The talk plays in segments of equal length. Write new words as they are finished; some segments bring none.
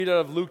Read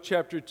out of Luke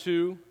chapter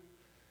 2,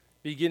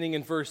 beginning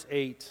in verse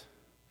 8.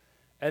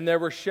 And there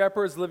were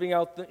shepherds living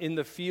out in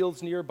the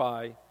fields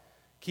nearby,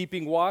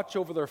 keeping watch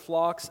over their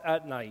flocks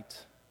at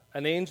night.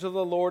 An angel of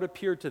the Lord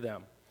appeared to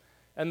them,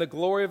 and the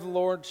glory of the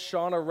Lord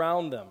shone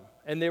around them,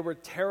 and they were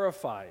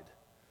terrified.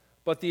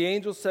 But the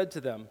angel said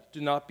to them,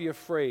 "Do not be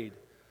afraid.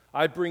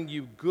 I bring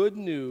you good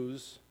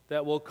news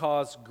that will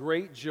cause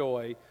great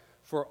joy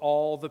for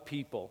all the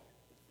people.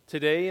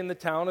 Today in the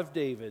town of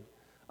David,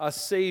 a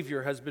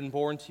Savior has been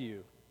born to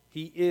you.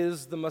 He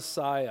is the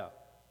Messiah,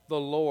 the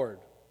Lord.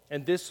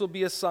 And this will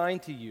be a sign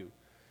to you.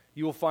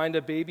 You will find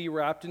a baby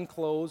wrapped in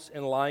clothes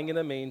and lying in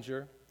a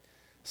manger."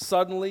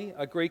 Suddenly,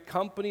 a great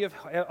company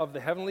of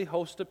the heavenly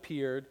host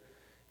appeared,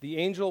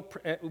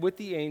 with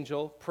the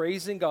angel,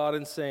 praising God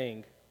and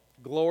saying,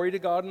 "Glory to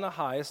God in the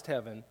highest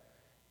heaven,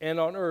 and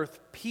on earth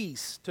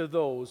peace to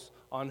those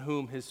on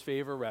whom his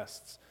favor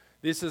rests."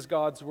 This is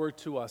God's word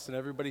to us. And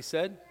everybody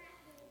said,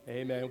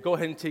 amen. Go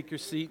ahead and take your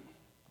seat.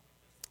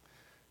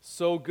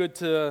 So good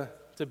to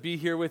be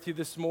here with you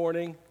this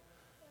morning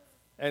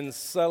and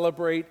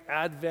celebrate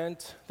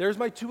Advent. There's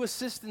my two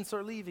assistants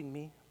are leaving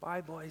me.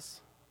 Bye,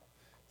 boys.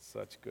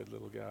 Such good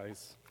little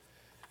guys.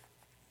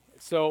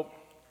 So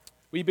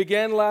we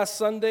began last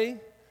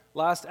Sunday,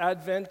 last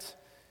Advent,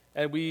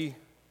 and we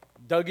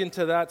dug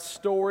into that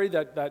story,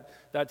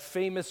 that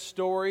famous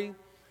story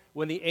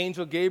when the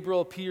angel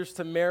Gabriel appears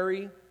to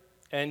Mary,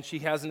 and he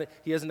has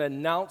an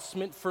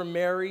announcement for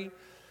Mary.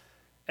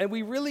 And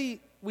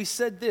we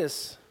said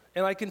this,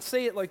 and I can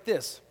say it like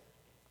this.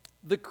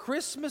 The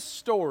Christmas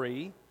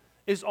story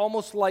is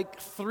almost like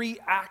 3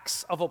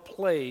 acts of a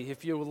play,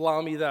 if you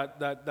allow me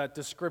that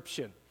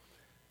description.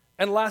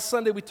 And last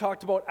Sunday we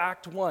talked about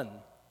Act 1.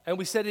 And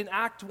we said in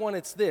Act 1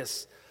 it's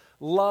this: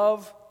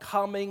 love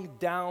coming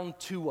down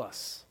to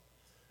us.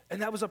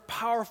 And that was a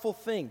powerful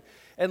thing.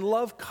 And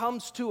love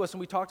comes to us,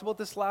 and we talked about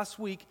this last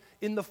week,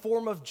 in the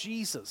form of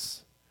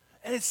Jesus.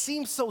 And it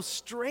seems so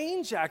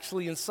strange,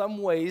 actually, in some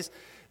ways,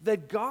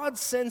 that God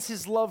sends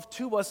his love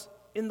to us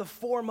in the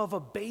form of a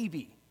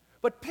baby.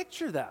 But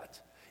picture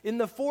that, in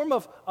the form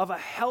of a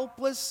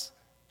helpless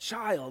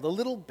child, a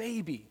little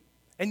baby.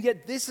 And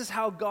yet this is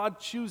how God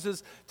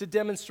chooses to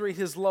demonstrate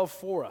his love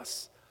for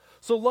us.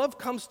 So love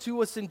comes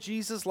to us in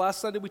Jesus. Last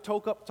Sunday we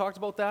talked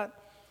about that.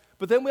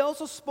 But then we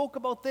also spoke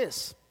about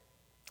this.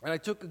 And I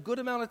took a good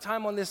amount of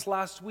time on this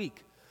last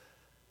week.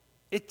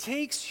 It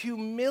takes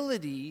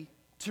humility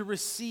to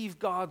receive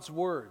God's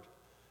word.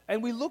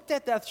 And we looked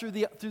at that through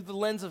the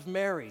lens of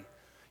Mary.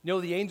 You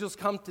know, the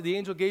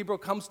angel Gabriel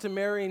comes to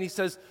Mary and he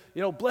says,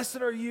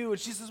 "Blessed are you." And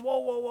she says,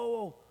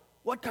 whoa.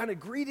 What kind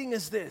of greeting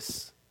is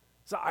this?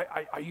 So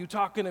are you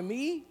talking to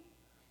me?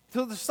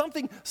 So there's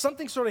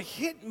something sort of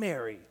hit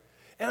Mary.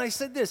 And I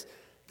said this: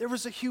 there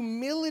was a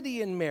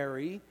humility in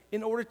Mary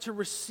in order to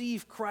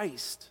receive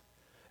Christ.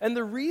 And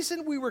the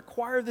reason we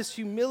require this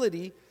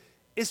humility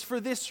is for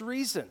this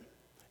reason.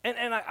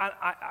 And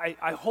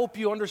I hope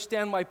you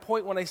understand my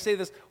point when I say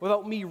this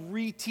without me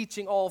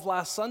reteaching all of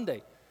last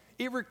Sunday.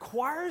 It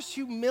requires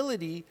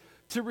humility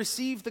to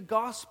receive the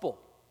gospel.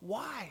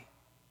 Why?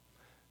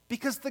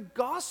 Because the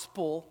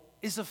gospel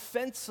is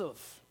offensive.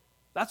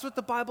 That's what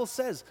the Bible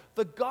says.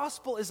 The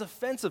gospel is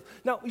offensive.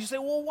 Now, you say,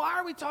 well, why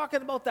are we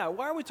talking about that?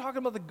 Why are we talking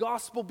about the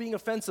gospel being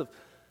offensive?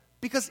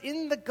 Because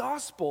in the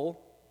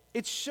gospel,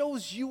 it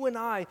shows you and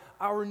I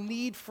our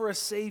need for a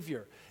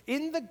Savior.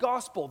 In the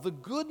gospel, the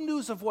good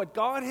news of what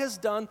God has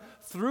done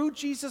through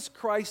Jesus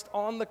Christ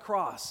on the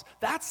cross.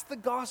 That's the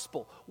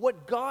gospel,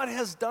 what God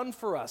has done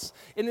for us.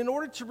 And in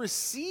order to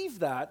receive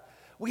that,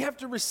 we have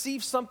to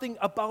receive something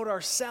about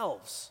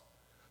ourselves.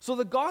 So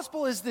the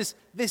gospel is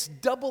this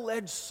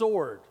double-edged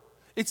sword.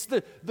 It's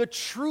the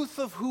truth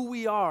of who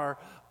we are,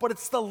 but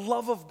it's the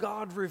love of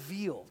God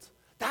revealed.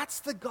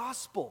 That's the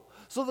gospel.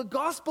 So the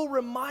gospel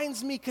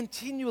reminds me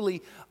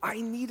continually,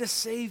 I need a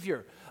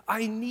Savior.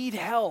 I need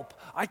help.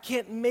 I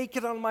can't make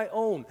it on my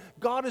own.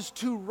 God is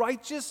too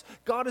righteous.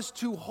 God is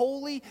too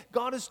holy.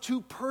 God is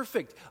too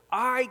perfect.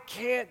 I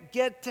can't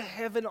get to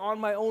heaven on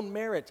my own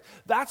merit.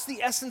 That's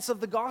the essence of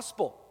the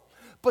gospel.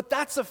 But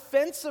that's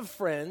offensive,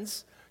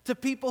 friends, to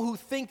people who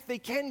think they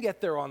can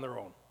get there on their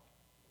own.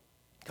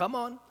 Come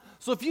on.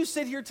 So if you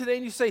sit here today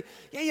and you say,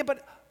 yeah,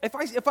 but if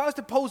I was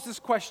to pose this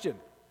question,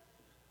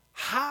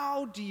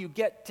 how do you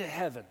get to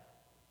heaven?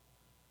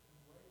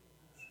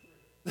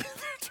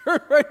 Turn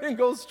right and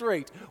go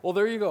straight. Well,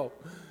 there you go.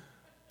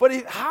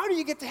 But how do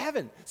you get to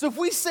heaven? So if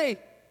we say,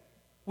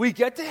 we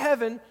get to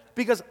heaven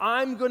because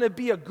I'm going to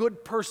be a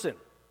good person.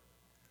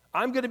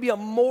 I'm going to be a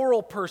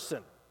moral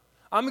person.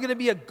 I'm going to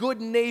be a good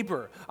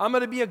neighbor. I'm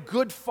going to be a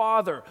good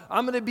father.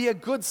 I'm going to be a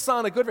good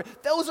son,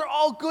 those are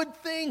all good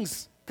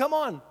things. Come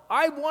on.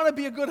 I want to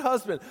be a good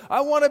husband.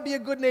 I want to be a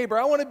good neighbor.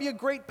 I want to be a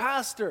great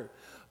pastor.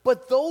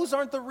 But those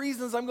aren't the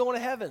reasons I'm going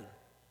to heaven.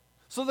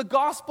 So the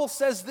gospel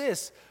says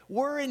this: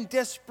 we're in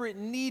desperate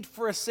need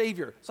for a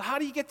Savior. So how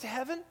do you get to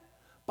heaven?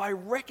 By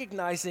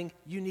recognizing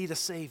you need a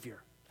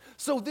Savior.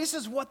 So this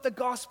is what the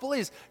gospel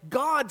is: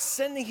 God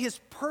sending his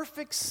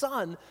perfect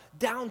Son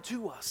down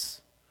to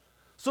us.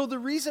 So the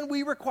reason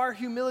we require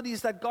humility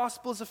is that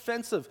gospel is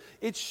offensive.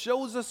 It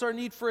shows us our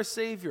need for a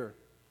Savior.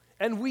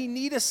 And we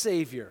need a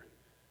Savior.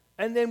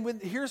 And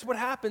then here's what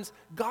happens.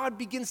 God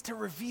begins to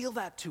reveal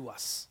that to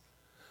us.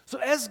 So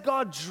as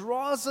God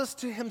draws us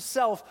to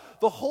himself,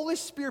 the Holy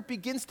Spirit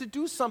begins to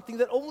do something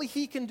that only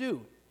he can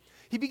do.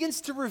 He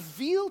begins to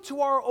reveal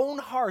to our own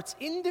hearts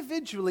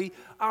individually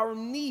our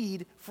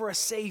need for a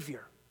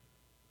Savior.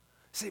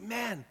 Say,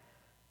 man,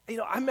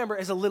 I remember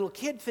as a little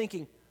kid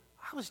thinking,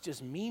 I was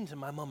just mean to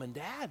my mom and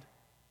dad.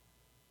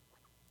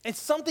 And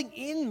something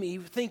in me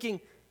thinking,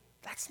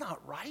 that's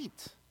not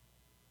right.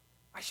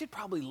 I should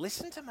probably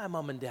listen to my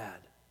mom and dad.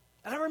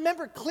 And I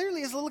remember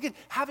clearly as a little kid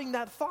having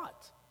that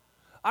thought.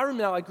 I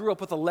remember now I grew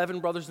up with 11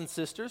 brothers and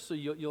sisters, so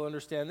you'll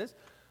understand this.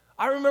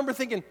 I remember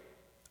thinking,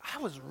 I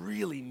was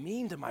really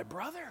mean to my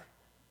brother.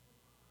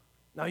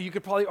 Now you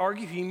could probably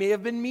argue he may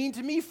have been mean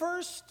to me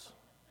first.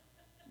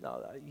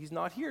 No, he's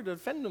not here to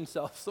defend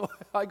himself, so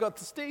I got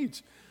the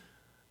stage.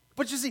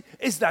 But you see,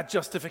 is that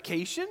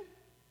justification?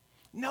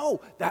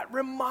 No, that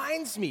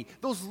reminds me.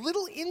 Those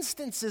little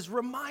instances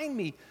remind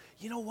me,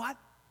 you know what?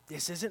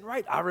 This isn't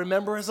right. I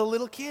remember as a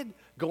little kid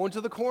going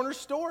to the corner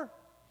store.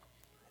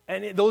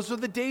 And those were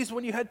the days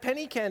when you had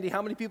penny candy.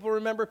 How many people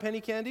remember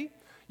penny candy?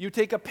 You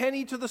take a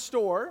penny to the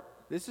store.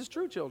 This is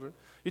true, children.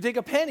 You take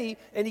a penny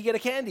and you get a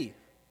candy.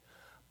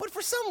 But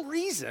for some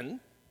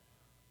reason,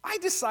 I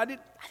decided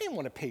I didn't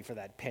want to pay for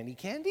that penny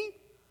candy.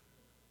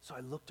 So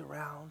I looked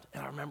around,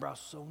 and I remember I was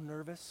so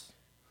nervous.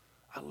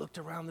 I looked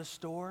around the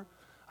store.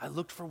 I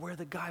looked for where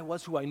the guy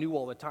was, who I knew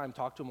all the time,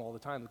 talked to him all the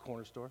time, the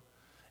corner store.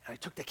 And I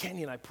took the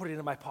candy and I put it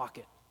in my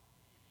pocket.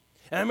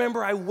 And I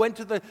remember I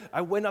went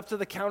up to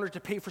the counter to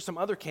pay for some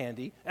other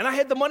candy, and I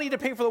had the money to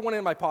pay for the one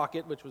in my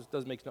pocket, which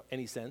doesn't make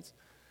any sense.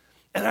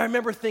 And I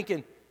remember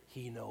thinking,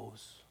 he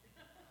knows.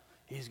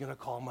 He's going to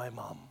call my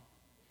mom.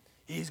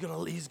 He's going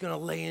to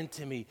lay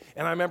into me.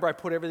 And I remember I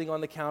put everything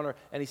on the counter,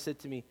 and he said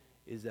to me,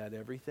 is that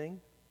everything?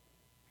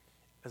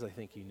 As I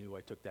think he knew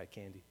I took that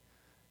candy.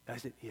 And I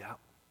said, yeah.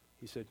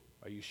 He said,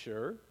 are you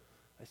sure?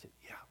 I said,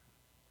 yeah.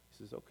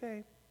 He says,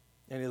 okay.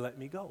 And he let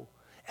me go.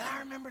 And I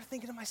remember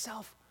thinking to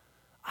myself,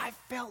 I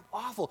felt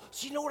awful.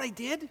 So you know what I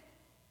did?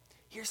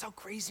 Here's how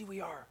crazy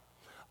we are.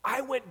 I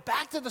went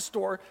back to the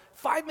store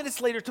 5 minutes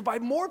later to buy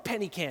more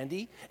penny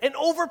candy and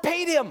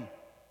overpaid him.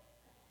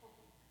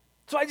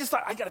 So I just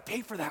thought, I got to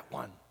pay for that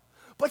one.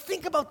 But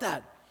think about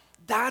that.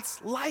 That's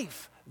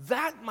life.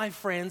 That, my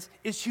friends,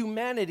 is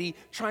humanity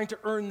trying to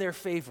earn their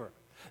favor.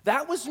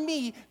 That was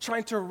me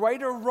trying to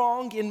right a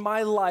wrong in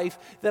my life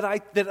that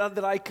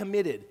I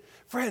committed.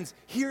 Friends,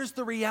 here's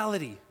the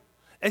reality.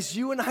 As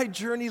you and I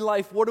journey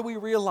life, what do we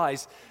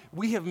realize?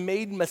 We have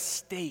made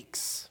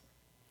mistakes.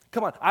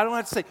 Come on, I don't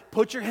have to say,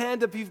 put your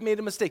hand up if you've made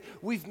a mistake.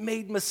 We've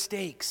made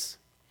mistakes.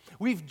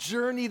 We've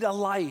journeyed a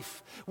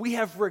life. We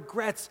have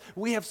regrets.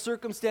 We have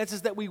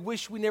circumstances that we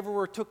wish we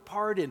never took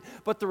part in.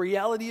 But the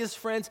reality is,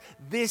 friends,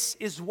 this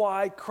is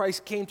why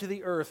Christ came to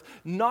the earth.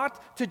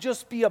 Not to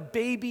just be a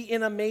baby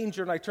in a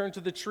manger. And I turn to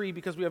the tree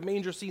because we have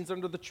manger scenes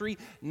under the tree.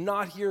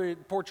 Not here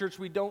at Port Church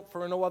we don't,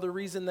 for no other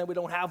reason than we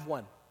don't have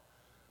one.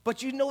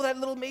 But you know that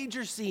little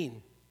manger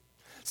scene.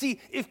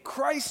 See, if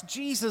Christ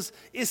Jesus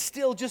is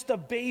still just a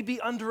baby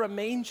under a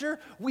manger,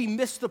 we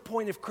miss the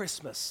point of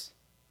Christmas.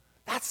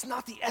 That's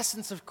not the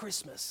essence of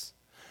Christmas.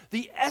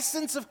 The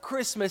essence of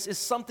Christmas is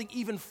something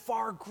even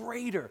far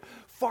greater,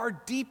 far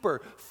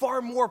deeper,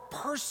 far more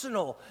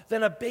personal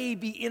than a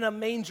baby in a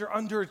manger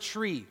under a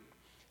tree.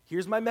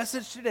 Here's my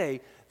message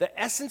today. The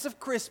essence of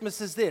Christmas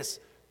is this: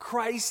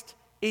 Christ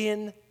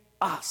in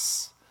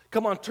us.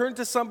 Come on, turn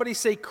to somebody,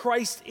 say,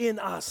 Christ in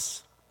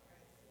us.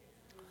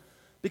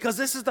 Because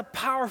this is the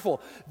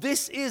powerful.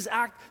 This is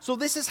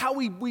how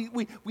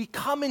we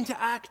come into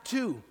Act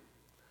 2.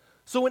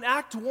 So in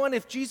Act 1,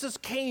 if Jesus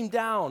came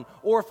down,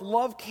 or if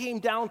love came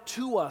down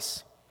to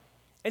us,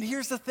 and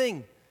here's the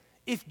thing,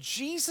 if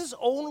Jesus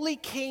only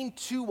came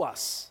to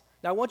us,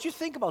 now I want you to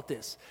think about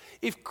this.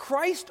 If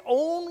Christ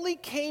only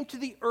came to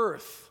the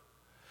earth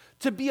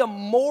to be a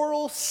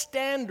moral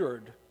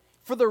standard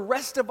for the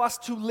rest of us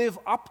to live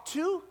up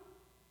to,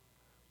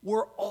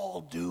 we're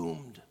all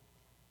doomed.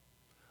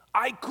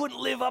 I couldn't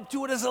live up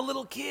to it as a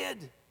little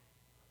kid.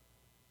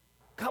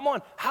 Come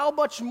on, how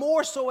much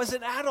more so as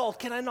an adult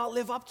can I not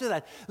live up to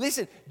that?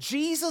 Listen,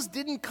 Jesus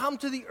didn't come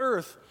to the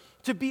earth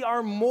to be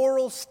our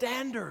moral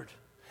standard.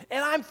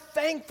 And I'm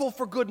thankful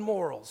for good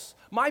morals.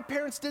 My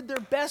parents did their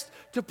best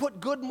to put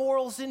good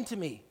morals into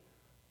me.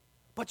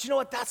 But you know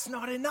what? That's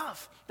not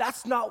enough.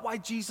 That's not why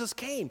Jesus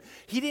came.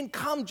 He didn't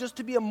come just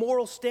to be a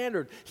moral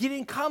standard. He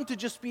didn't come to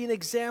just be an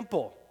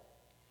example.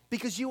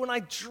 Because you and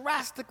I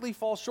drastically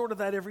fall short of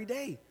that every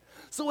day.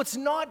 So it's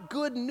not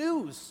good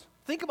news.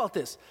 Think about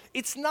this.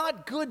 It's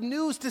not good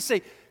news to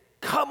say,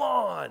 come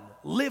on,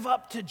 live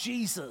up to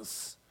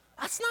Jesus.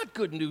 That's not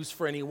good news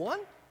for anyone.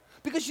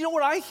 Because you know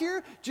what I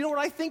hear? Do you know what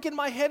I think in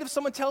my head if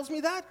someone tells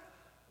me that?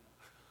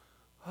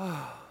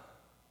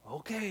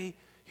 Okay,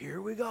 here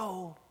we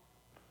go.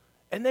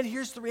 And then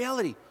here's the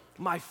reality.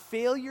 My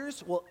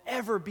failures will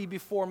ever be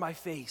before my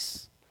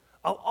face.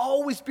 I'll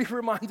always be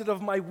reminded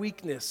of my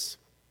weakness.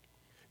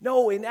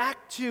 No, in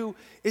Act 2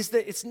 is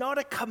that it's not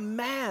a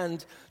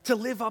command to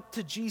live up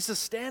to Jesus'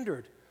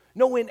 standard.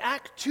 No, in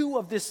Act 2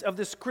 of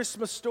this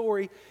Christmas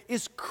story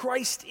is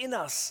Christ in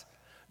us,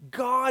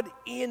 God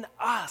in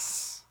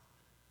us.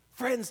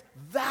 Friends,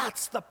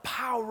 that's the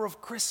power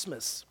of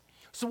Christmas.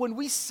 So when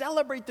we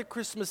celebrate the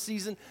Christmas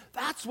season,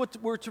 that's what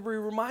we're to be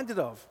reminded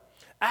of.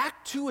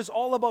 Act 2 is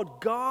all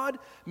about God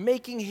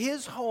making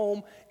his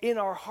home in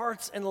our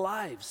hearts and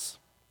lives.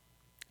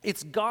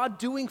 It's God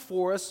doing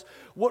for us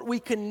what we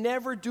can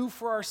never do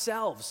for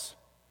ourselves.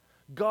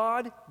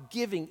 God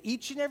giving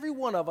each and every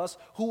one of us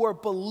who are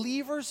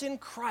believers in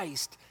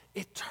Christ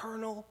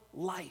eternal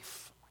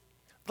life.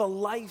 The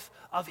life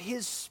of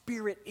his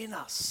Spirit in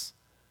us.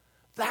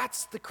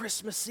 That's the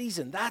Christmas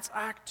season. That's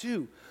Act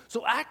 2.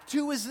 So Act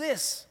 2 is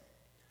this: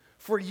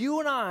 for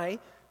you and I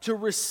to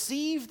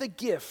receive the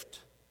gift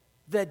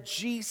that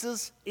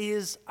Jesus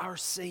is our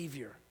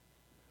Savior.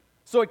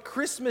 So at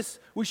Christmas,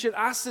 we should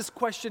ask this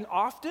question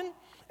often,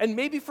 and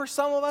maybe for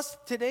some of us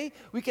today,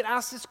 we can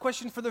ask this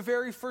question for the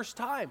very first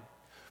time.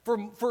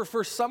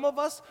 For some of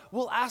us,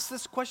 we'll ask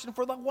this question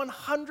for the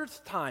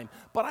 100th time.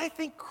 But I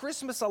think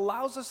Christmas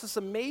allows us this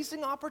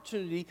amazing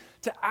opportunity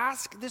to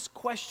ask this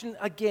question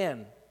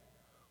again.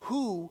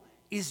 Who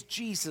is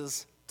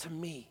Jesus to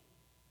me?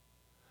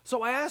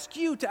 So I ask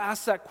you to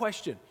ask that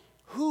question.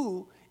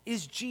 Who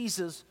is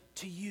Jesus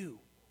to you?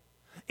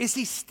 Is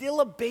he still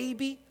a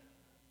baby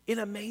in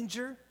a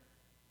manger?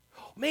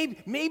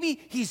 Maybe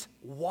he's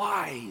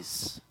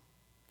wise.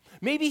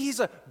 Maybe he's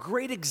a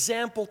great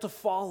example to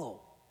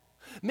follow.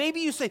 Maybe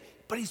you say,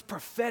 but he's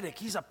prophetic.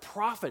 He's a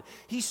prophet.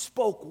 He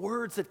spoke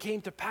words that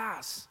came to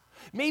pass.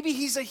 Maybe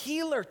he's a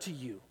healer to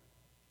you.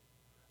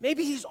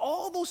 Maybe he's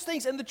all those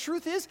things. And the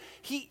truth is,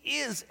 he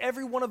is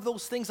every one of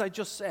those things I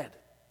just said.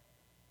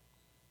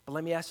 But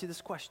let me ask you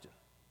this question.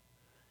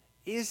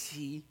 Is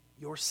he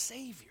your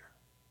Savior?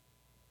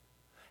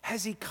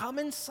 Has he come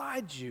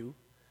inside you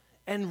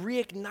and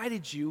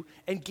reignited you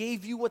and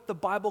gave you what the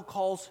Bible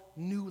calls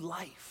new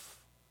life?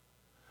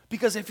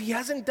 Because if he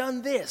hasn't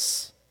done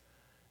this,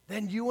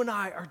 then you and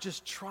I are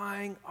just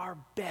trying our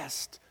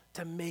best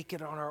to make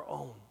it on our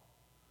own.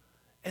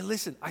 And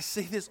listen, I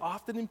say this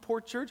often in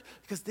Port Church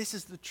because this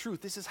is the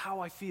truth. This is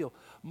how I feel.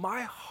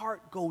 My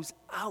heart goes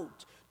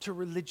out to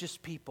religious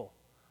people.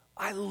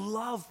 I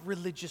love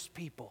religious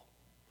people.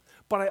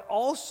 But I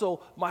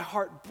also, my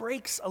heart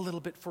breaks a little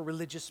bit for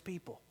religious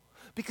people.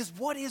 Because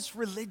what is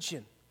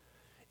religion?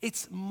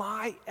 It's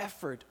my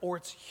effort, or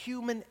it's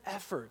human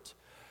effort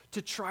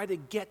to try to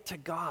get to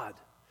God.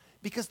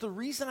 Because the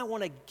reason I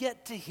want to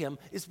get to him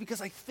is because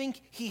I think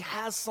he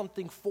has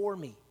something for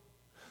me.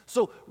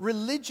 So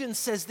religion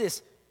says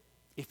this: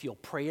 if you'll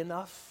pray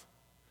enough,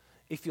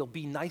 if you'll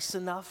be nice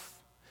enough,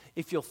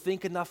 if you'll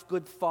think enough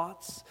good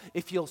thoughts,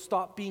 if you'll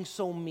stop being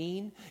so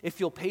mean,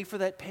 if you'll pay for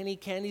that penny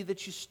candy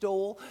that you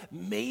stole,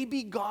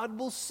 maybe God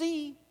will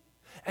see.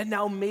 And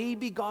now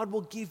maybe God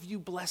will give you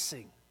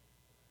blessing.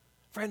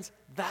 Friends,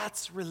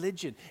 that's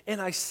religion.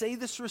 And I say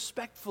this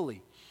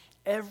respectfully.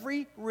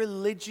 Every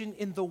religion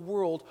in the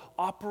world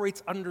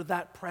operates under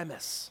that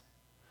premise.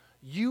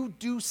 You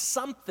do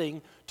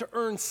something to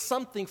earn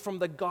something from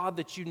the God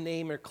that you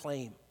name or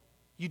claim.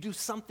 You do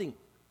something.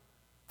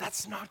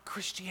 That's not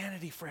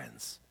Christianity,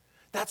 friends.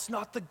 That's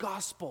not the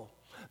gospel.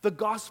 The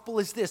gospel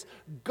is this: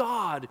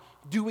 God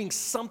doing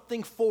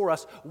something for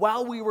us.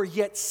 While we were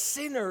yet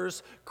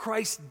sinners,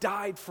 Christ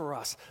died for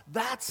us.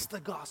 That's the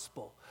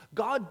gospel.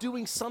 God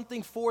doing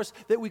something for us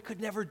that we could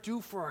never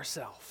do for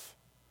ourselves.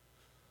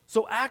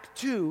 So Act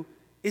 2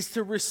 is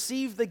to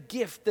receive the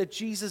gift that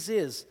Jesus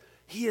is.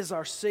 He is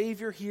our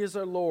Savior. He is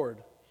our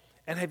Lord.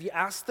 And have you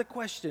asked the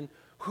question,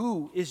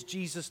 who is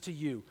Jesus to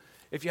you?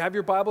 If you have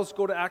your Bibles,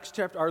 go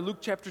to Luke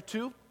chapter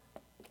 2.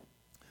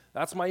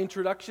 That's my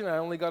introduction. I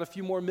only got a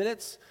few more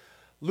minutes.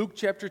 Luke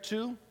chapter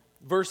 2,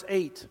 verse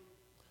 8.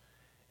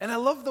 And I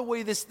love the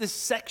way this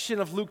section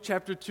of Luke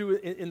chapter 2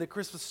 in the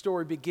Christmas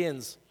story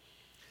begins.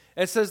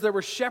 It says, there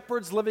were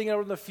shepherds living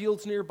out in the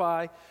fields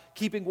nearby,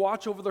 keeping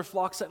watch over their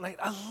flocks at night.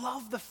 I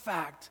love the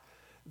fact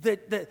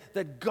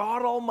that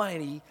God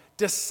Almighty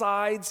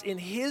decides in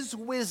his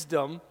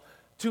wisdom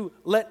to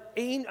let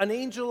an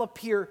angel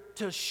appear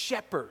to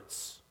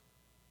shepherds.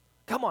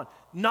 Come on,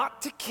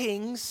 not to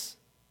kings,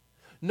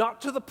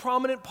 not to the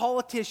prominent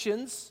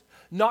politicians,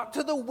 not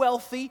to the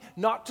wealthy,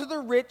 not to the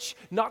rich,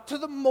 not to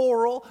the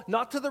moral,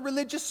 not to the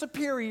religious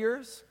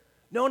superiors.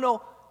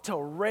 No, to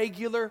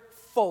regular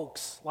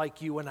folks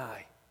like you and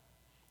I.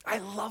 I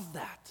love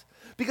that.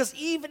 Because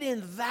even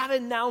in that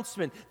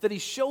announcement that he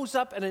shows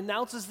up and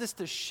announces this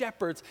to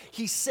shepherds,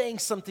 he's saying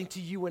something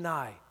to you and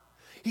I.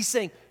 He's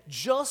saying,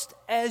 just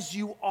as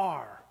you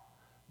are,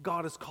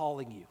 God is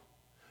calling you.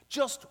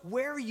 Just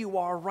where you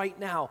are right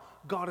now,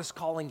 God is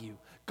calling you.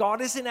 God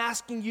isn't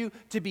asking you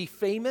to be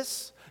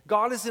famous.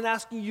 God isn't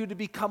asking you to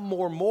become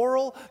more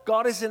moral.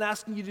 God isn't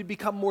asking you to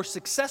become more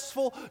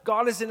successful.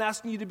 God isn't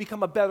asking you to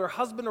become a better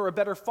husband or a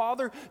better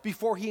father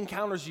before he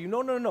encounters you.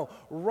 No.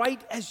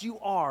 Right as you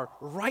are,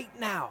 right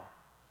now.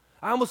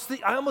 I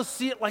almost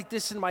see it like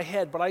this in my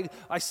head, but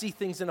I see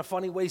things in a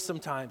funny way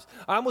sometimes.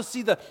 I almost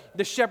see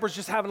the shepherds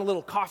just having a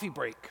little coffee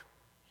break.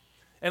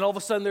 And all of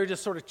a sudden they're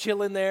just sort of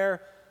chilling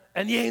there,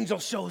 and the angel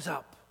shows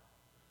up.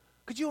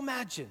 Could you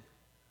imagine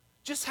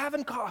just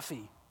having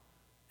coffee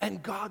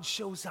and God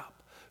shows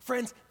up?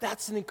 Friends,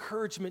 that's an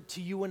encouragement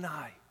to you and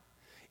I.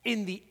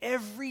 In the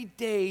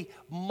everyday,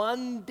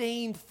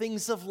 mundane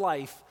things of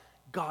life,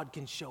 God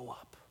can show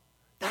up.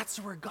 That's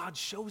where God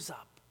shows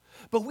up.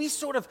 But we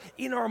sort of,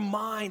 in our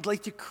mind,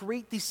 like to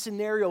create these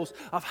scenarios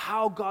of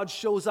how God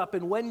shows up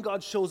and when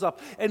God shows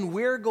up and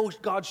where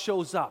God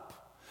shows up.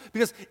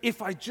 Because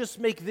if I just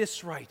make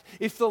this right,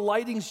 if the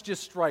lighting's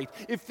just right,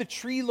 if the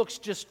tree looks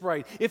just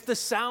right, if the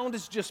sound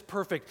is just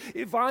perfect,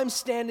 if I'm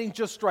standing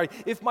just right,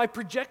 if my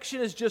projection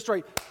is just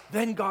right,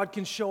 then God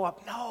can show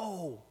up.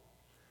 No,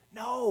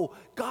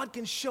 God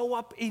can show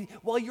up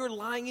while you're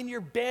lying in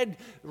your bed,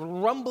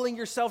 rumbling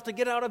yourself to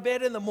get out of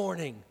bed in the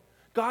morning.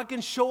 God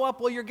can show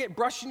up while you're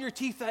brushing your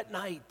teeth at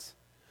night.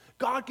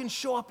 God can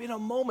show up in a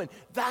moment.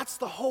 That's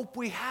the hope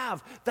we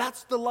have.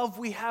 That's the love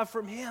we have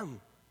from Him.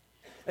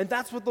 And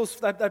that's what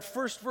that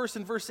first verse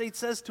in verse 8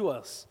 says to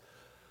us.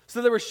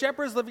 So there were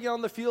shepherds living out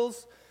in the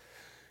fields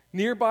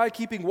nearby,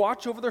 keeping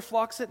watch over their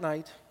flocks at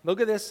night.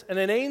 Look at this. And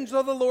an angel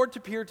of the Lord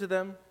appeared to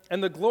them,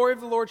 and the glory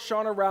of the Lord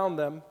shone around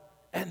them,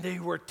 and they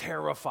were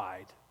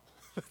terrified.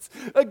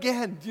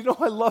 Again, do you know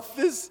I love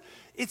this?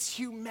 It's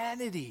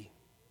humanity.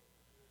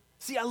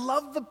 See, I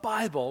love the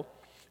Bible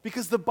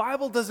because the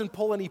Bible doesn't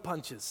pull any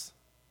punches.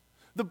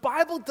 The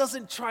Bible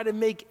doesn't try to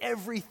make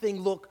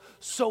everything look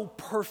so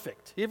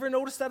perfect. You ever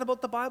notice that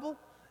about the Bible?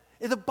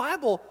 The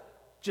Bible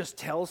just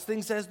tells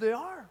things as they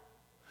are.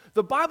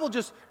 The Bible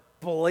just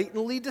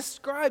blatantly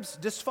describes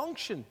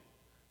dysfunction.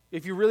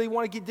 If you really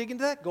want to dig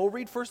into that, go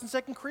read 1st and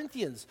 2nd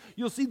Corinthians.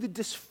 You'll see the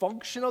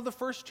dysfunction of the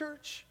first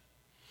church.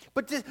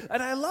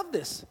 And I love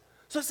this.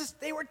 So it says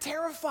they were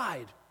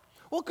terrified.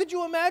 Well, could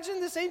you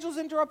imagine this angel's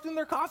interrupting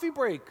their coffee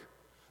break?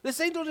 This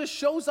angel just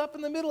shows up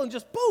in the middle and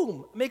just,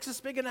 boom, makes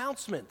this big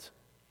announcement.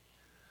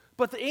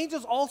 But the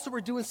angels also were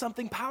doing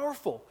something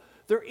powerful.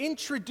 They're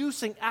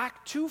introducing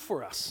Act 2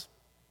 for us.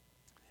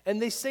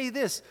 And they say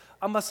this,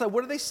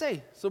 what do they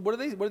say? So what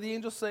do the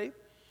angels say?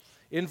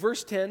 In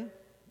verse 10,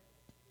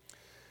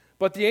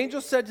 but the angel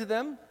said to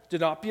them, do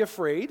not be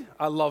afraid.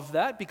 I love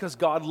that because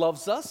God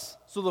loves us.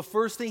 So the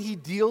first thing He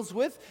deals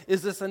with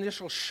is this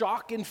initial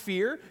shock and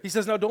fear. He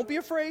says, no, don't be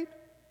afraid.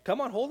 Come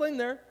on, hold in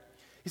there.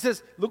 He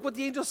says, look what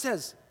the angel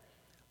says.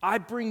 I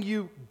bring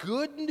you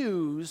good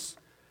news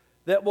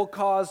that will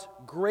cause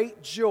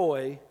great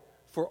joy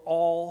for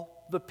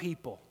all the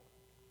people.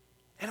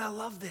 And I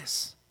love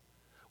this.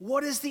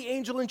 What is the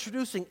angel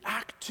introducing?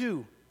 Act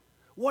 2.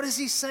 What is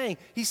he saying?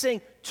 He's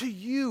saying, to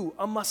you,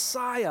 a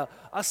Messiah,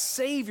 a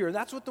Savior.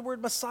 That's what the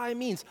word Messiah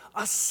means.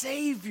 A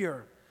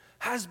Savior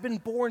has been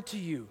born to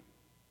you.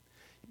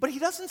 But he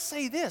doesn't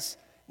say this.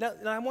 Now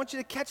I want you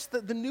to catch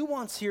the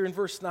nuance here in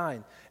verse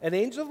 9. An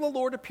angel of the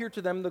Lord appeared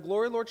to them, the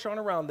glory of the Lord shone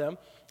around them,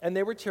 and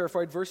they were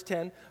terrified. Verse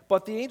 10,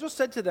 but the angel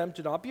said to them,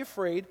 do not be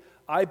afraid.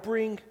 I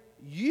bring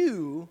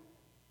you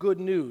good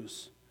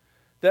news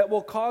that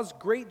will cause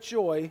great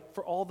joy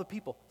for all the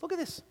people. Look at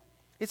this.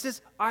 It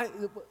says,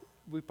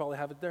 we probably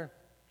have it there.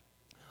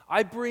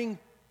 I bring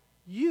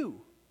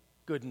you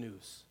good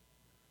news.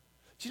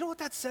 Do you know what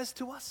that says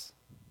to us?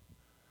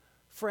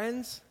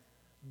 Friends,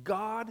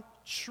 God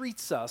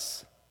treats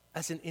us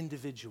as an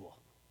individual.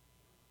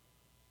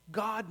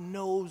 God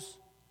knows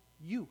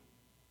you.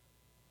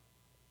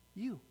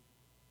 You.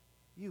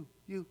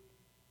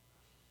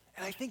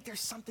 And I think there's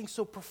something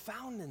so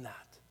profound in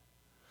that.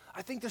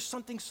 I think there's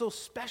something so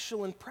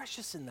special and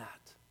precious in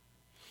that.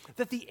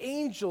 That the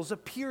angels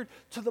appeared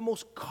to the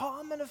most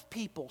common of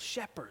people,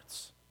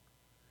 shepherds.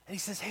 And he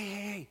says,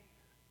 hey,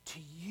 to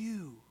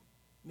you,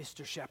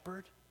 Mr.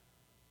 Shepherd,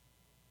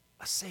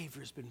 a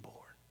Savior's been born.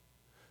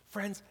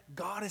 Friends,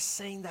 God is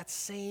saying that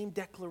same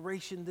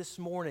declaration this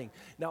morning.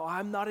 Now,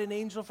 I'm not an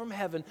angel from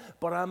heaven,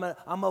 but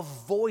I'm a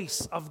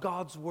voice of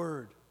God's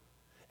word.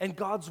 And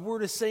God's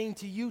word is saying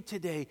to you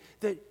today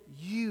that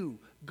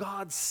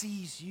God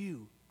sees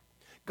you.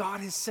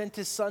 God has sent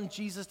His Son,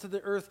 Jesus, to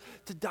the earth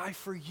to die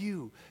for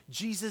you.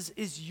 Jesus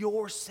is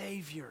your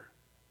Savior.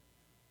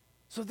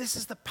 So this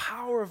is the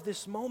power of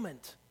this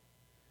moment.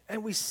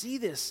 And we see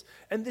this,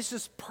 and this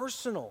is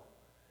personal.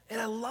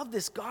 And I love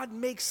this. God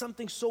makes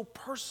something so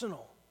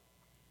personal.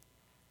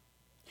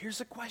 Here's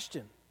a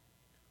question.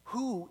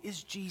 Who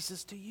is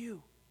Jesus to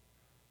you?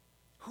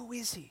 Who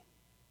is He?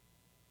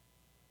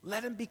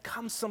 Let Him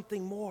become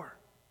something more.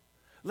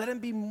 Let Him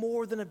be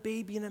more than a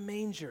baby in a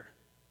manger.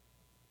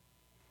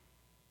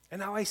 And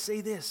now I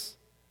say this.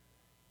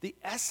 The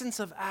essence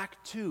of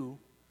Act 2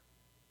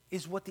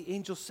 is what the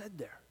angel said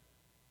there.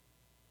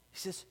 He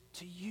says,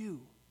 to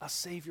you a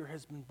Savior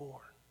has been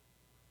born.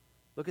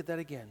 Look at that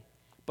again.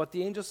 But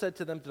the angel said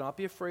to them, do not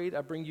be afraid.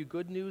 I bring you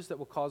good news that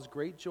will cause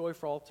great joy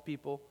for all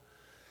people.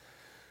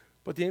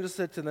 But the angel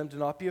said to them, do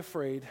not be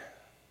afraid.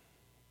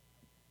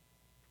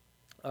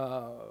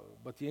 I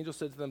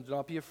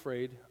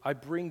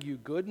bring you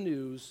good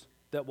news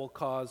that will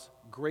cause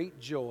great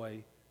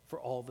joy for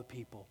all the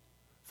people.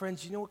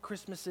 Friends, you know what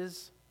Christmas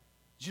is?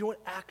 Do you know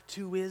what Act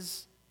 2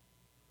 is?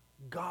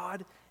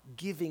 God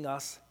giving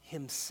us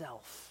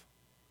himself.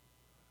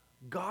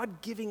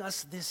 God giving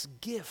us this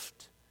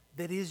gift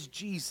that is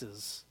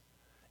Jesus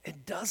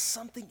and does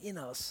something in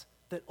us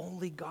that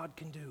only God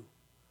can do.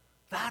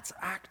 That's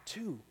Act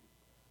 2.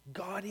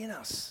 God in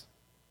us.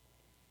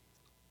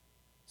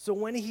 So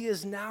when he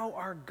is now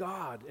our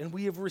God and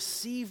we have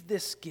received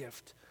this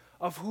gift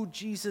of who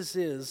Jesus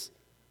is,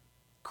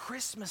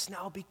 Christmas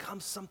now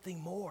becomes something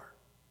more.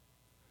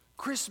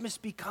 Christmas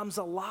becomes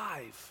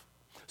alive.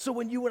 So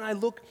when you and I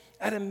look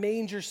at a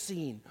manger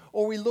scene,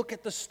 or we look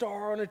at the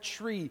star on a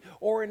tree,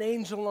 or an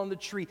angel on the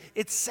tree,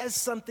 it says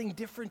something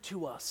different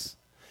to us.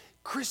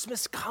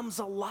 Christmas comes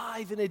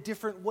alive in a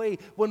different way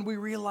when we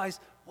realize,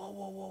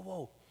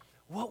 whoa.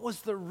 What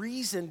was the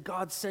reason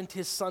God sent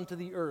his son to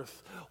the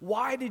earth?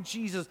 Why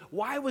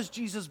was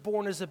Jesus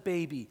born as a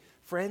baby?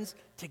 Friends,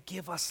 to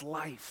give us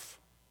life.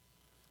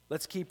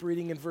 Let's keep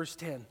reading in verse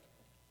 10.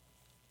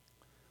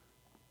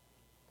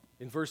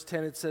 In verse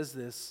 10 it says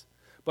this,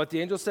 "But the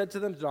angel said to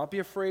them, 'Do not be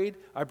afraid.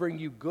 I bring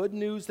you good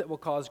news that will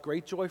cause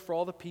great joy for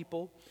all the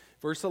people.'"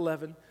 Verse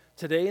 11,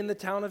 "Today in the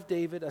town of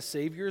David a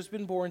Savior has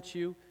been born to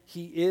you.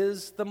 He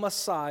is the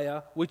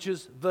Messiah," which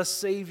is the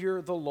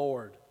Savior, the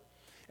Lord.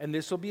 "And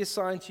this will be a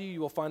sign to you.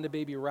 You will find a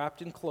baby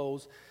wrapped in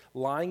clothes,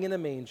 lying in a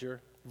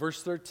manger."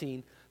 Verse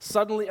 13,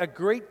 "Suddenly a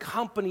great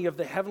company of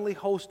the heavenly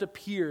host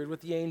appeared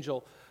with the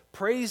angel,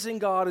 praising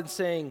God and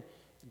saying,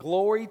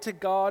 'Glory to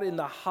God in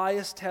the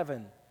highest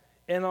heaven,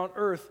 and on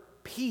earth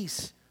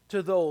peace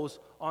to those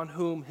on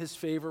whom his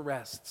favor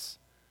rests.'"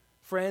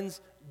 Friends,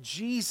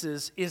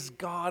 Jesus is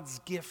God's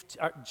gift.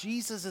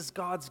 Jesus is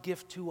God's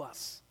gift to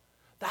us.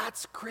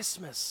 That's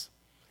Christmas.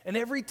 And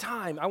every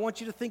time, I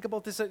want you to think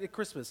about this at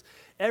Christmas,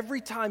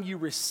 every time you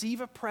receive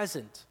a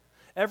present,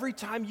 every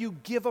time you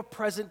give a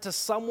present to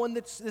someone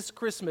this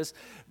Christmas,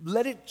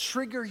 let it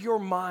trigger your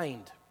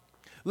mind.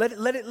 Let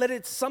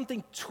it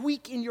something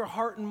tweak in your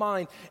heart and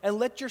mind, and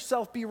let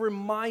yourself be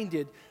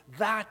reminded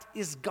that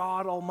is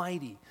God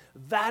Almighty.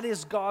 That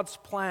is God's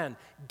plan,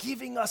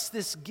 giving us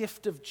this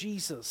gift of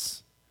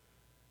Jesus.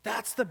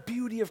 That's the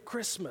beauty of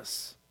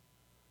Christmas.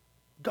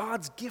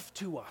 God's gift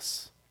to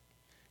us.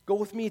 Go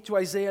with me to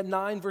Isaiah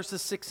 9,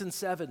 verses 6 and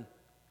 7.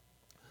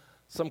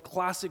 Some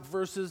classic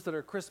verses that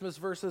are Christmas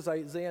verses,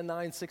 Isaiah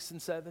 9, 6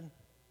 and 7.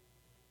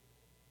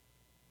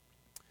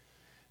 It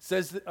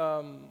says,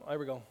 there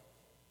we go.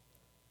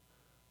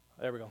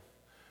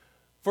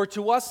 "For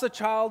to us a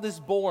child is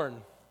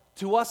born,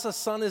 to us a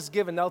son is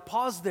given." Now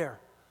pause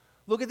there.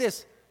 Look at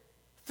this.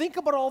 Think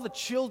about all the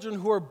children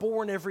who are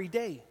born every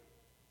day.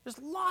 There's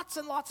lots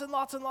and lots and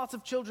lots and lots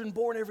of children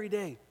born every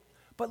day.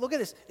 But look at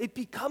this. It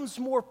becomes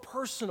more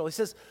personal. He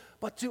says,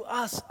 "But to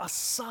us a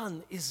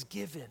son is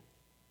given."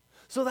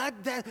 So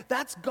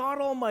that's God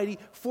Almighty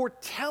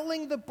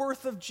foretelling the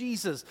birth of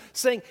Jesus,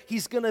 saying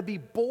he's going to be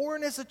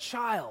born as a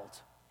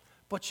child.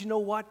 But you know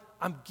what?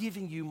 I'm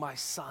giving you my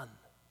son.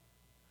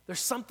 There's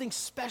something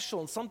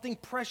special and something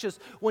precious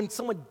when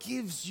someone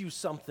gives you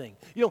something.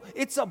 You know,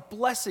 it's a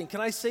blessing.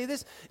 Can I say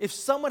this? If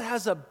someone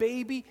has a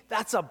baby,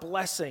 that's a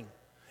blessing.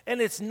 And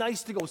it's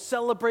nice to go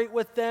celebrate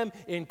with them,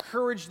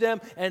 encourage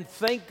them, and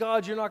thank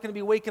God you're not going to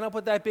be waking up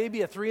with that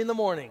baby at 3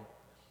 a.m.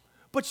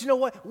 But you know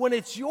what? When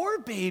it's your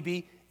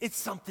baby, it's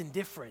something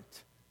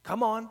different.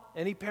 Come on,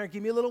 any parent,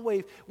 give me a little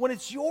wave. When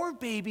it's your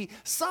baby,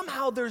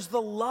 somehow there's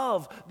the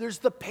love, there's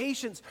the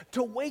patience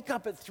to wake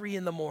up at 3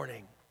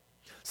 a.m.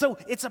 So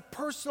it's a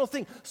personal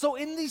thing. So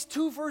in these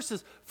two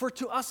verses, "For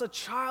to us a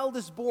child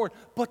is born,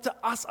 but to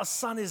us a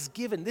son is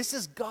given." This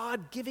is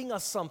God giving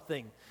us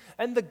something.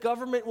 "And the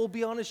government will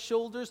be on his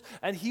shoulders,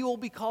 and he will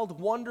be called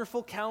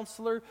Wonderful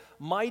Counselor,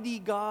 Mighty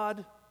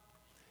God,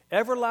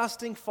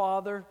 Everlasting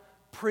Father,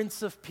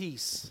 Prince of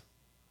Peace."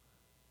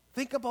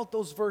 Think about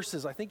those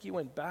verses. I think you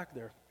went back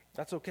there.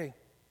 That's okay.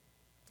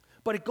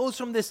 But it goes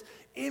from this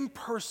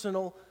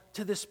impersonal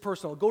to this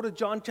personal. Go to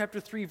John chapter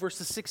 3,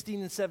 verses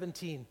 16 and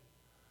 17.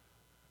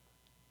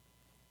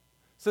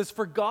 It says,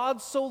 "For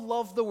God so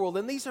loved the world,"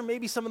 and these are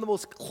maybe some of the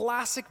most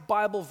classic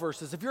Bible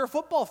verses. If you're a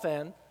football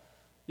fan,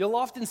 you'll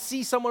often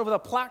see someone with a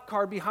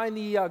placard behind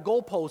the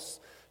goalposts,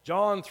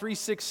 John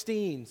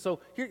 3:16. So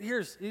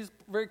here's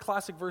very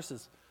classic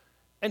verses.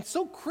 And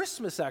so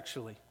Christmas,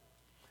 actually.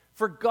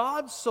 "For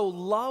God so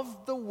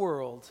loved the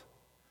world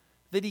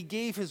that he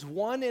gave his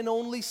one and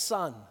only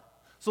Son."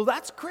 So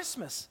that's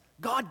Christmas.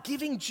 God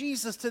giving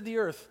Jesus to the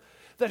earth,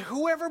 "that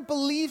whoever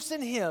believes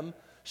in him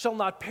shall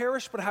not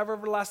perish but have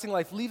everlasting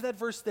life." Leave that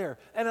verse there.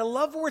 And I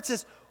love where it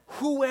says,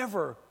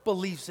 "whoever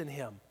believes in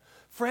him."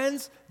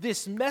 Friends,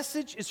 this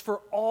message is for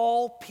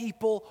all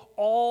people,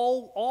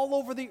 all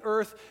over the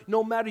earth,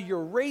 no matter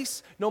your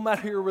race, no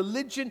matter your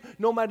religion,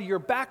 no matter your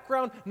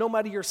background, no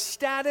matter your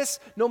status,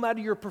 no matter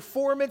your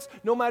performance,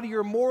 no matter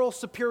your moral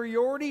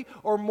superiority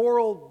or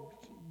moral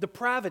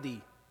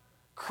depravity.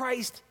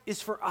 Christ is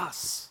for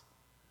us.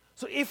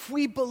 So if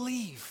we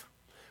believe,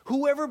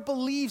 whoever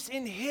believes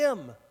in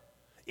him,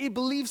 he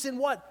believes in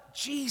what?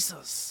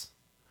 Jesus.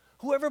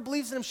 Whoever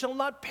believes in him shall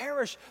not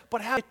perish,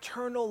 but have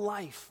eternal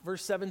life.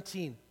 Verse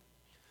 17.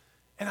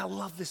 And I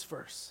love this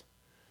verse.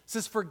 It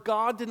says, for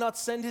God did not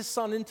send his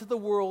Son into the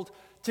world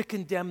to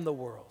condemn the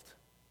world.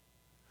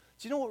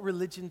 Do you know what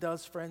religion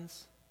does,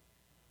 friends?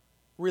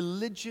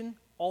 Religion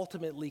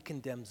ultimately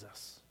condemns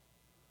us.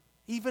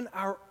 Even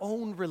our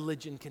own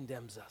religion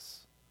condemns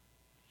us.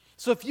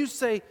 So if you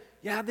say,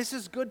 yeah, this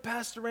is good,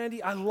 Pastor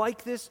Randy, I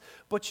like this,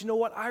 but you know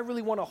what? I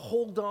really want to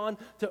hold on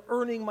to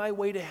earning my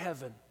way to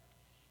heaven.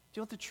 Do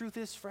you know what the truth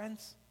is,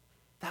 friends?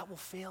 That will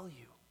fail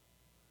you.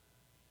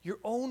 Your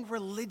own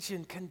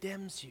religion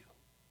condemns you.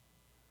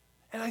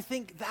 And I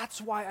think that's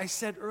why I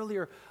said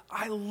earlier,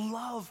 I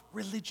love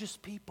religious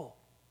people.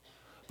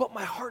 But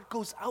my heart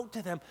goes out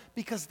to them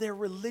because their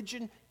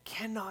religion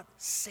cannot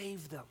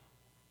save them.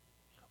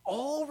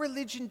 All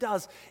religion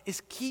does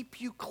is keep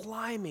you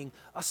climbing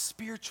a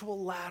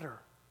spiritual ladder.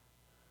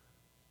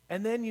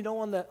 And then, you know,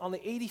 on the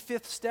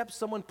 85th step,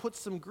 someone puts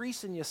some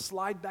grease and you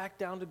slide back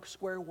down to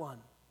square one.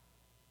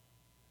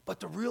 But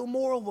the real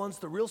moral ones,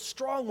 the real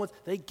strong ones,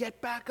 they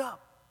get back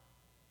up.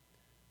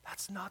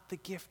 That's not the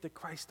gift that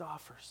Christ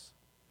offers.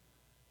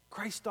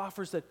 Christ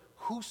offers that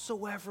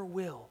whosoever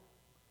will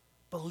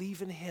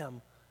believe in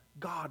him,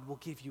 God will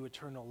give you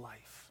eternal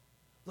life.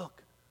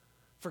 Look,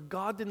 for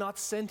God did not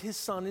send his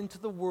Son into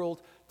the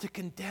world to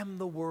condemn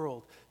the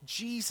world.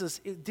 Jesus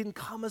didn't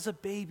come as a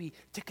baby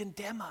to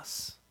condemn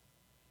us.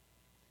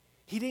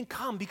 He didn't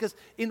come because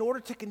in order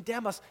to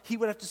condemn us, he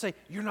would have to say,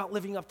 you're not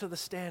living up to the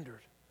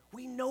standard.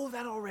 We know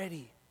that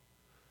already.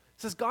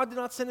 It says, God did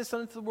not send his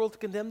Son into the world to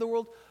condemn the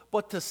world,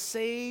 but to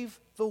save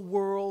the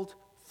world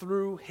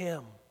through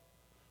him.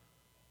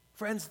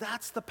 Friends,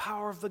 that's the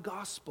power of the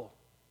gospel,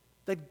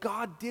 that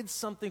God did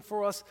something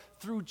for us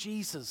through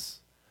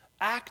Jesus.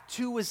 Act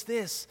 2 is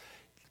this: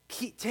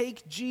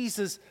 take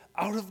Jesus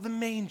out of the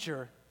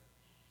manger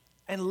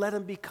and let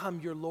him become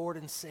your Lord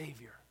and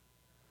Savior.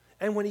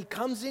 And when he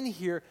comes in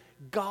here,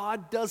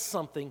 God does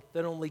something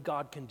that only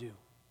God can do.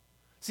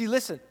 See,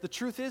 listen, the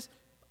truth is,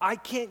 I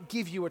can't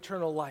give you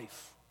eternal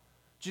life.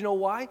 Do you know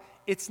why?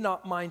 It's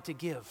not mine to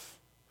give.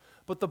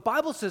 But the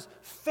Bible says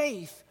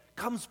faith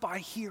comes by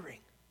hearing.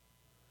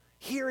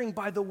 Hearing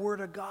by the word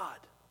of God.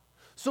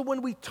 So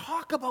when we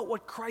talk about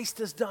what Christ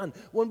has done,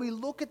 when we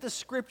look at the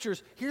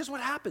scriptures, here's what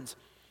happens.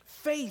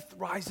 Faith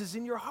rises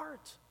in your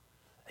heart.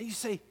 And you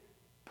say,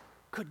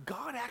 could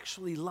God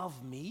actually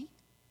love me?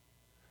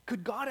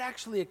 Could God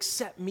actually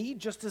accept me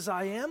just as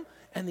I am?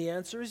 And the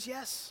answer is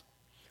yes.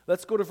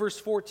 Let's go to verse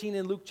 14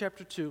 in Luke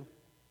chapter 2,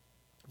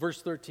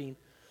 verse 13.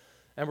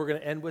 And we're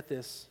going to end with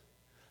this.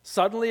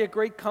 Suddenly a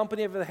great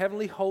company of the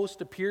heavenly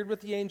host appeared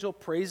with the angel,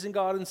 praising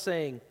God and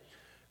saying,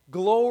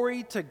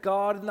 glory to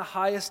God in the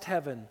highest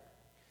heaven,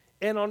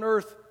 and on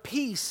earth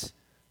peace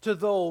to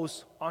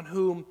those on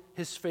whom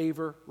his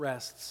favor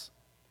rests.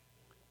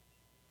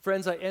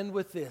 Friends, I end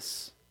with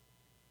this.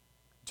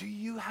 Do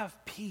you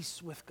have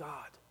peace with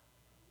God?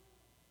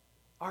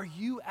 Are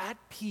you at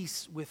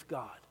peace with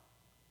God?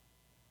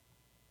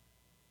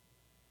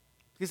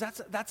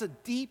 Because that's a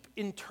deep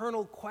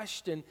internal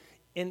question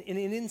and an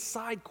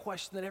inside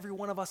question that every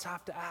one of us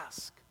have to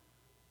ask.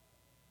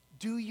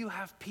 Do you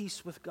have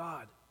peace with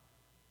God?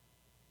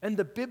 And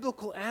the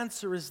biblical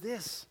answer is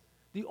this.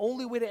 The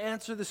only way to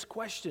answer this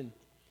question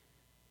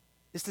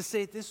is to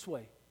say it this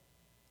way.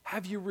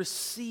 Have you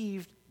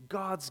received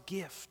God's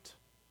gift,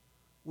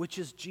 which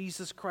is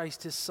Jesus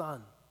Christ, his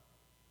Son?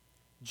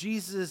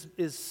 Jesus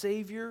is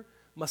Savior,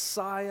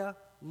 Messiah,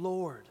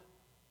 Lord.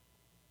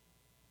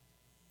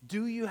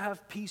 Do you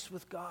have peace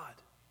with God?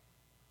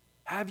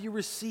 Have you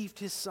received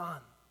his Son?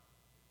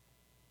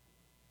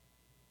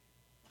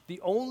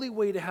 The only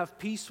way to have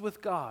peace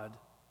with God,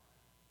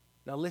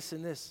 now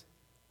listen this,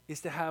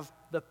 is to have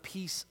the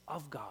peace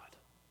of God.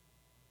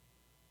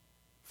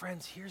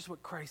 Friends, here's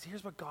what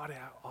God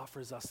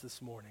offers us this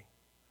morning.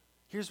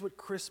 Here's what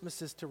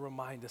Christmas is to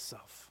remind us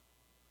of.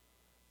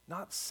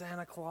 Not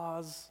Santa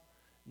Claus,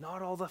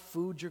 not all the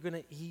food you're going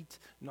to eat,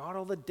 not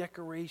all the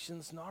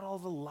decorations, not all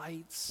the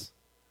lights.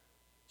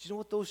 Do you know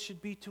what those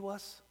should be to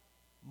us?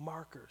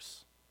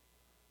 Markers,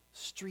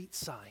 street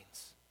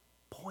signs,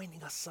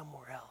 pointing us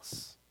somewhere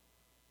else.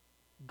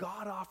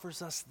 God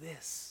offers us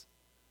this,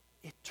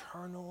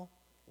 eternal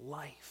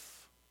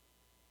life.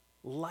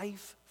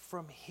 Life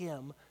from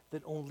him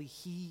that only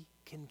he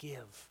can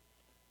give.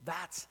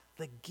 That's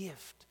the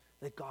gift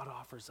that God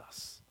offers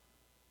us.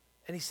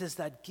 And he says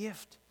that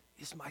gift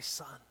is my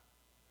Son.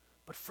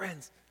 But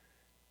friends,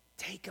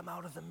 take him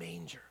out of the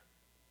manger.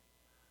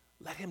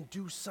 Let him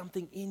do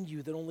something in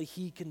you that only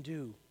he can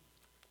do.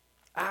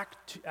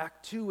 Act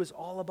 2 is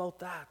all about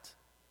that.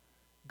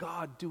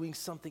 God doing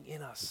something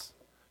in us.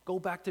 Go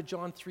back to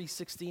John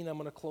 3:16. I'm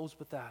going to close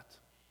with that.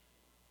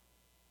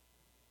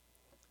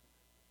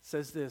 It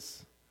says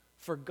this,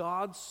 for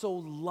God so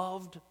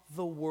loved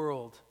the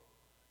world.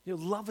 You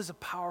know, love is a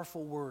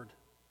powerful word.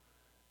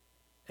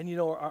 And you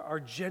know, our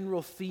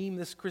general theme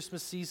this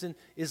Christmas season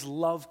is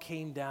love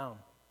came down.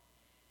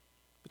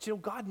 But you know,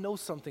 God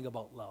knows something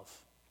about love.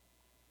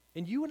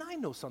 And you and I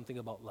know something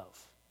about love.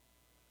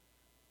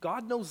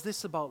 God knows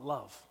this about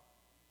love.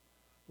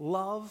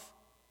 love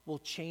will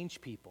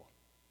change people.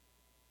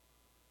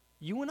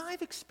 You and I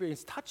have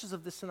experienced touches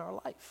of this in our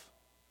life.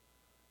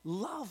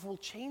 Love will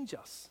change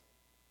us.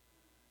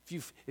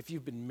 If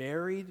you've been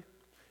married,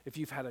 if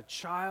you've had a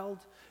child,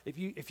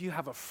 if you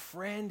have a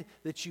friend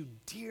that you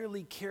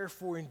dearly care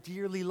for and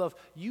dearly love,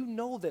 you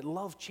know that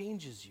love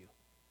changes you.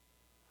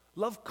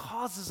 Love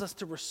causes us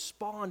to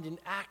respond and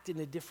act in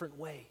a different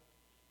way.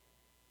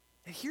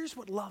 And here's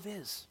what love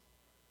is.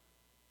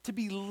 To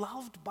be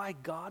loved by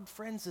God,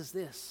 friends, is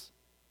this: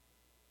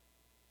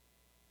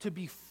 to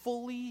be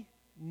fully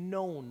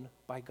known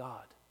by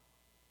God.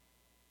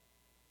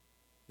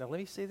 Now let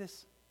me say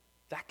this,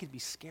 that could be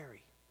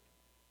scary.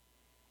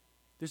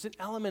 There's an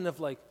element of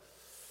like,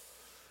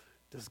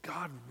 does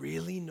God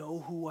really know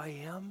who I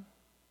am?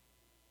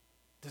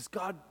 Does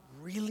God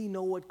really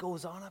know what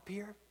goes on up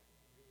here?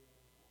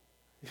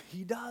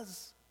 He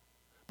does.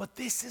 But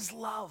this is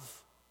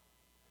love.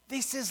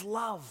 This is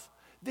love.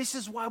 This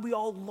is why we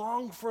all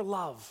long for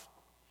love.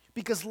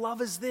 Because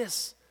love is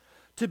this: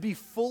 to be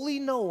fully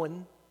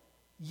known,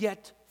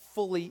 yet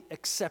fully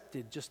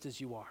accepted just as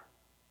you are.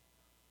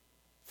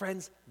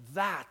 Friends,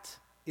 that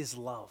is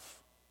love.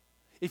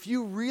 If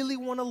you really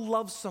want to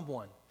love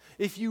someone,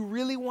 if you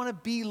really want to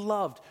be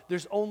loved,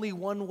 there's only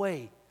one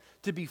way: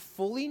 to be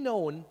fully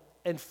known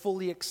and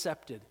fully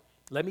accepted.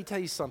 Let me tell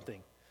you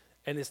something,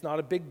 and it's not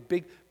a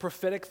big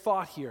prophetic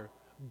thought here.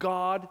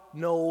 God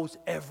knows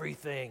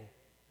everything.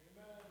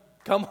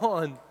 Come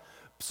on.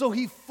 So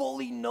he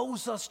fully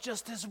knows us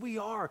just as we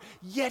are,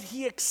 yet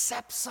he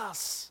accepts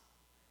us.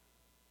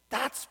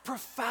 That's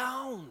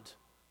profound.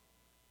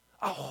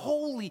 A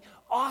holy,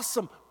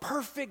 awesome,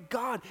 perfect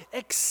God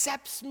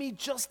accepts me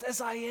just as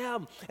I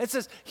am and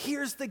says,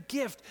 here's the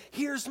gift.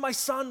 Here's my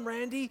son,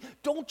 Randy.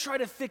 Don't try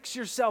to fix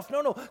yourself.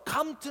 No,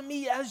 come to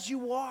me as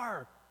you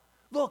are.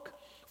 Look,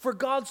 for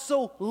God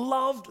so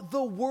loved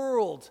the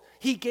world,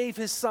 he gave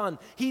his son.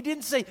 He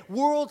didn't say,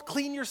 world,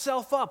 clean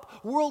yourself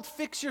up. World,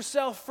 fix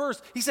yourself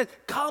first. He said,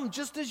 come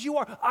just as you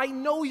are. I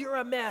know you're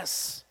a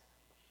mess.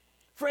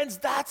 Friends,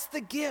 that's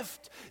the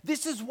gift.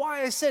 This is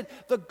why I said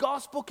the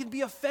gospel can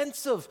be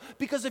offensive.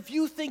 Because if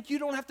you think you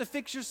don't have to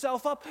fix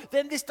yourself up,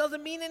 then this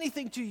doesn't mean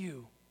anything to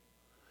you.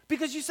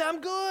 Because you say,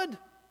 I'm good.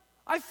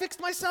 I fixed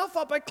myself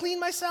up. I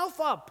cleaned myself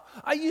up.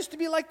 I used to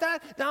be like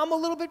that. Now I'm a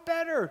little bit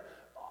better.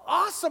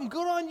 Awesome,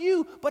 good on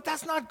you, but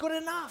that's not good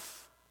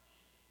enough.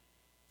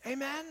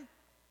 Amen?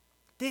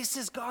 This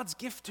is God's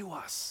gift to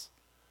us,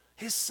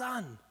 his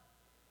son.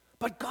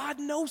 But God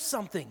knows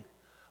something.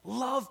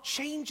 Love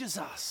changes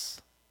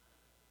us.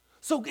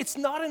 So it's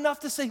not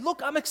enough to say,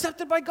 look, I'm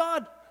accepted by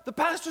God. The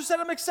pastor said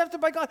I'm accepted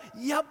by God.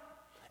 Yep.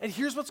 And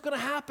here's what's going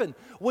to happen.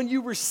 When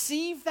you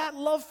receive that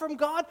love from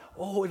God,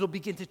 it'll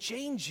begin to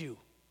change you.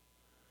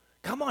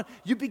 Come on,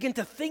 you begin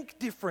to think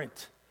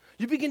different.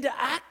 You begin to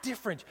act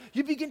different.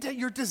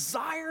 Your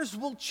desires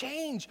will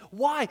change.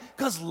 Why?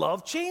 Because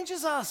love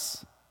changes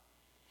us.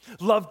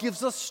 Love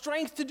gives us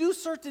strength to do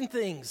certain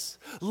things.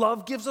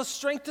 Love gives us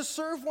strength to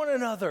serve one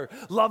another.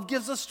 Love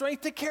gives us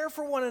strength to care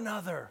for one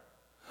another.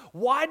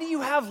 Why do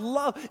you have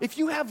love? If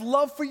you have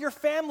love for your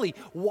family,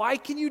 why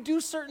can you do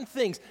certain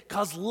things?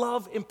 Because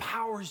love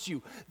empowers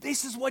you.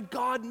 This is what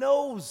God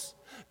knows.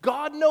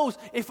 God knows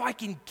if I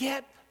can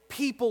get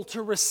people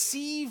to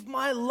receive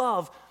my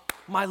love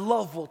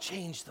will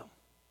change them.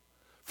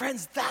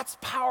 Friends, that's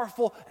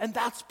powerful and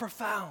that's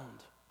profound.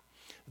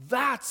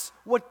 That's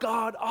what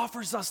God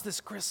offers us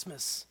this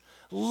Christmas.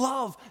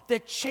 Love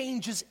that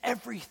changes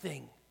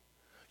everything.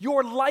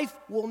 Your life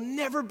will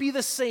never be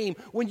the same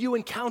when you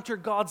encounter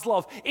God's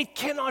love. It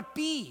cannot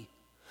be.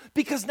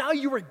 Because now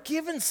you are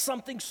given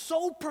something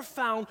so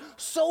profound,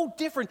 so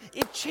different,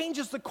 it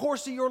changes the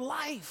course of your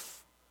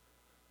life.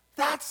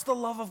 That's the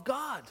love of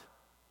God.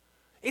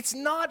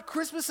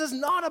 Christmas is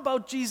not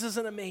about Jesus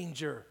in a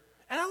manger.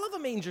 And I love a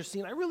manger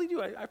scene, I really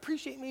do. I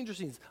appreciate manger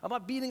scenes. I'm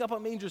not beating up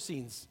on manger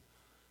scenes.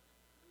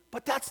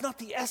 But that's not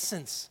the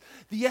essence.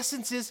 The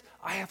essence is,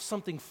 I have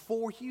something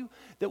for you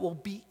that will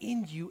be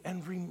in you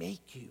and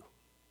remake you.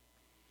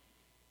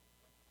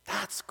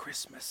 That's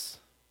Christmas.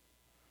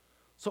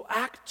 So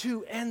Act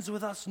 2 ends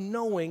with us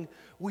knowing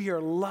we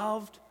are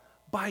loved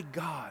by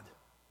God.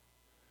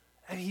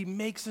 And he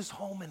makes his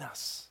home in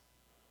us.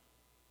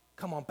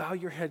 Come on, bow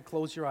your head,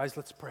 close your eyes,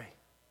 let's pray.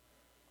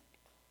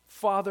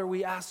 Father,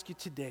 we ask you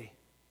today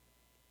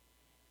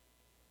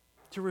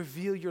to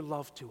reveal your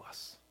love to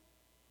us.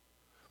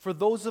 For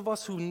those of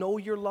us who know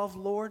your love,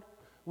 Lord,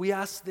 we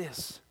ask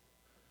this.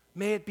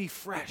 May it be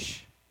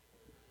fresh.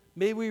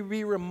 May we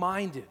be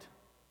reminded.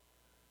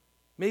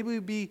 May we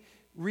be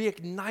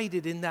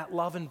reignited in that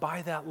love and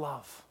by that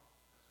love.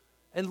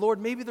 And Lord,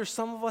 maybe there's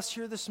some of us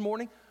here this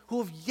morning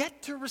who have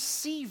yet to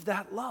receive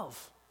that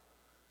love.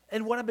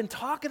 And what I've been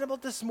talking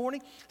about this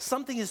morning,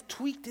 something is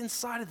tweaked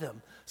inside of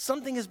them.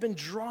 Something has been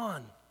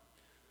drawn.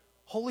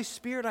 Holy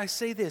Spirit, I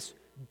say this,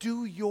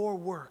 do your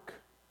work.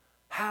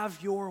 Have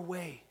your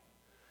way.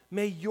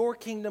 May your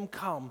kingdom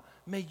come.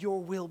 May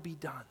your will be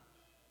done.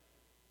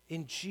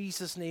 In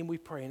Jesus' name we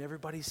pray. And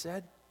everybody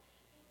said,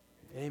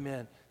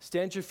 amen.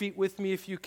 Stand your feet with me if you can.